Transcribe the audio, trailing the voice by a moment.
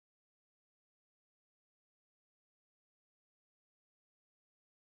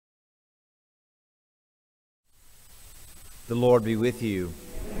The Lord be with you.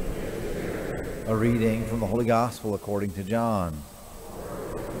 A reading from the Holy Gospel according to John.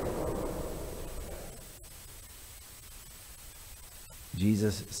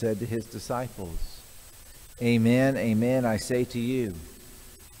 Jesus said to his disciples, "Amen, amen, I say to you,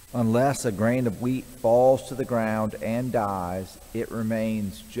 unless a grain of wheat falls to the ground and dies, it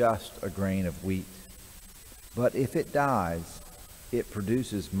remains just a grain of wheat. But if it dies, it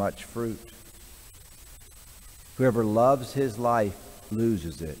produces much fruit. Whoever loves his life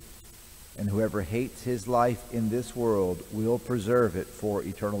loses it, and whoever hates his life in this world will preserve it for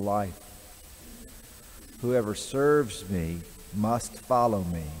eternal life. Whoever serves me must follow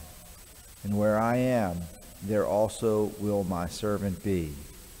me, and where I am, there also will my servant be.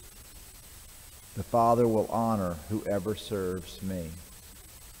 The Father will honor whoever serves me."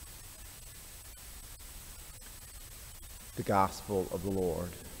 The Gospel of the Lord.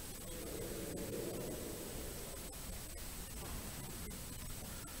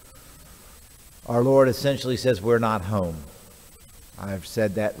 Our Lord essentially says we're not home. I've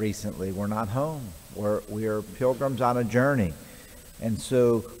said that recently. We're not home. We are pilgrims on a journey. And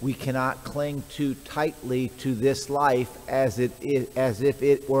so we cannot cling too tightly to this life as if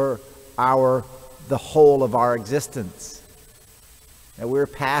it were the whole of our existence. That we're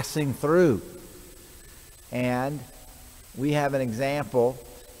passing through. And we have an example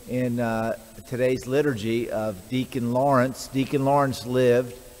in today's liturgy of Deacon Lawrence. Deacon Lawrence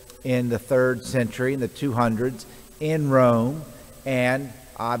lived in the 3rd century, in the 200s, in Rome, and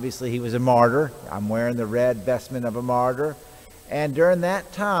obviously he was a martyr. I'm wearing the red vestment of a martyr. And during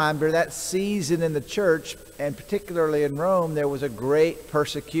that time, during that season in the church, and particularly in Rome, there was a great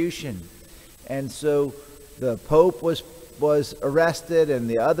persecution. And so the Pope was arrested, and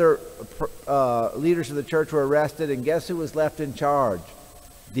the other leaders of the church were arrested, and guess who was left in charge?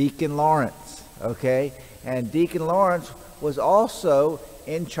 Deacon Lawrence, okay? And Deacon Lawrence was also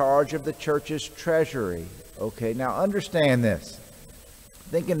in charge of the church's treasury. Okay, now understand this.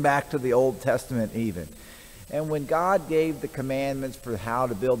 Thinking back to the Old Testament even. And when God gave the commandments for how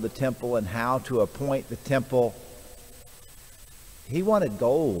to build the temple and how to appoint the temple, he wanted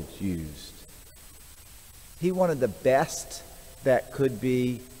gold used. He wanted the best that could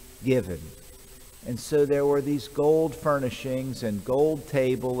be given. And so there were these gold furnishings and gold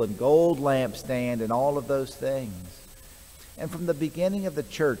table and gold lampstand and all of those things. And from the beginning of the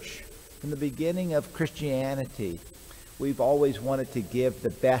church, from the beginning of Christianity, we've always wanted to give the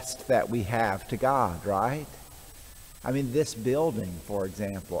best that we have to God, right? I mean, this building, for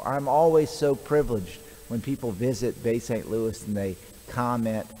example, I'm always so privileged when people visit Bay St. Louis and they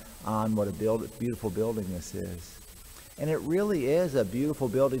comment on what a beautiful building this is. And it really is a beautiful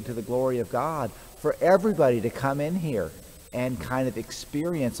building to the glory of God for everybody to come in here and kind of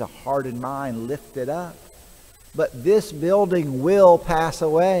experience a heart and mind lifted up. But this building will pass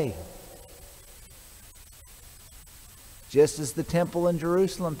away. Just as the temple in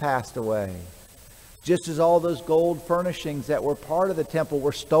Jerusalem passed away. Just as all those gold furnishings that were part of the temple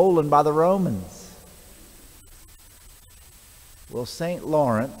were stolen by the Romans. Well, St.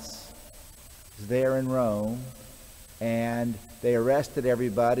 Lawrence is there in Rome, and they arrested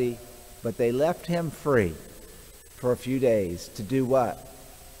everybody, but they left him free for a few days to do what?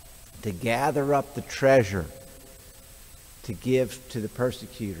 To gather up the treasure to give to the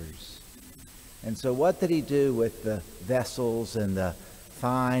persecutors. And so what did he do with the vessels and the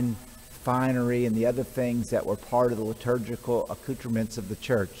finery and the other things that were part of the liturgical accoutrements of the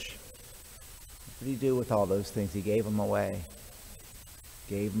church? What did he do with all those things? He gave them away.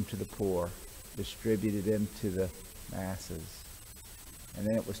 Gave them to the poor. Distributed them to the masses. And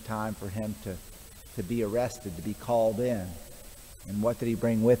then it was time for him to be arrested, to be called in. And what did he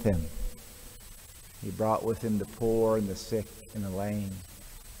bring with him? He brought with him the poor and the sick and the lame.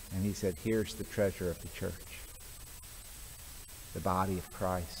 And he said, here's the treasure of the church. The body of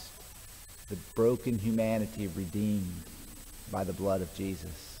Christ. The broken humanity redeemed by the blood of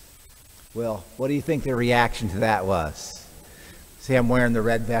Jesus. Well, what do you think the reaction to that was? See, I'm wearing the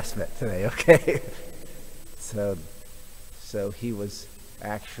red vestment today, okay? So he was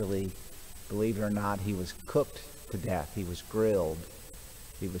actually, believe it or not, he was cooked to death. He was grilled.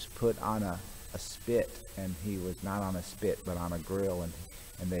 He was put on a spit, and he was not on a spit, but on a grill, and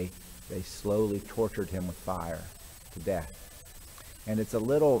they slowly tortured him with fire to death. And it's a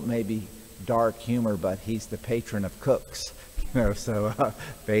little maybe dark humor, but he's the patron of cooks, so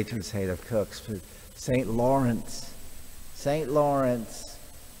patron saint of cooks. But St. Lawrence,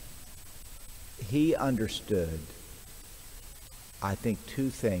 he understood, I think, two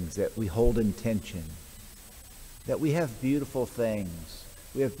things that we hold in tension. That we have beautiful things,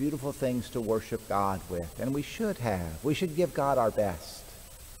 We have beautiful things to worship God with, and we should have. We should give God our best.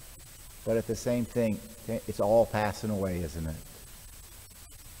 But at the same thing, it's all passing away, isn't it?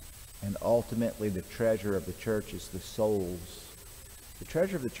 And ultimately, the treasure of the church is the souls. The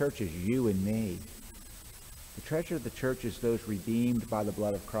treasure of the church is you and me. The treasure of the church is those redeemed by the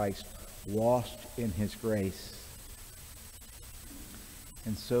blood of Christ, washed in his grace.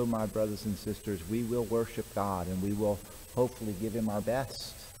 And so, my brothers and sisters, we will worship God, and we will hopefully give him our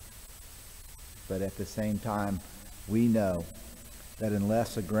best. But at the same time, we know that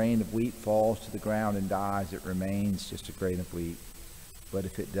unless a grain of wheat falls to the ground and dies, it remains just a grain of wheat. But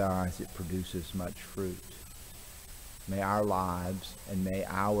if it dies, it produces much fruit. May our lives and may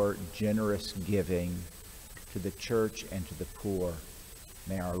our generous giving to the church and to the poor,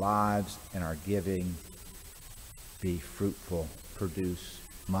 may our lives and our giving be fruitful, produce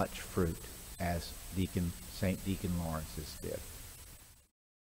much fruit, as St. Deacon Lawrence's did.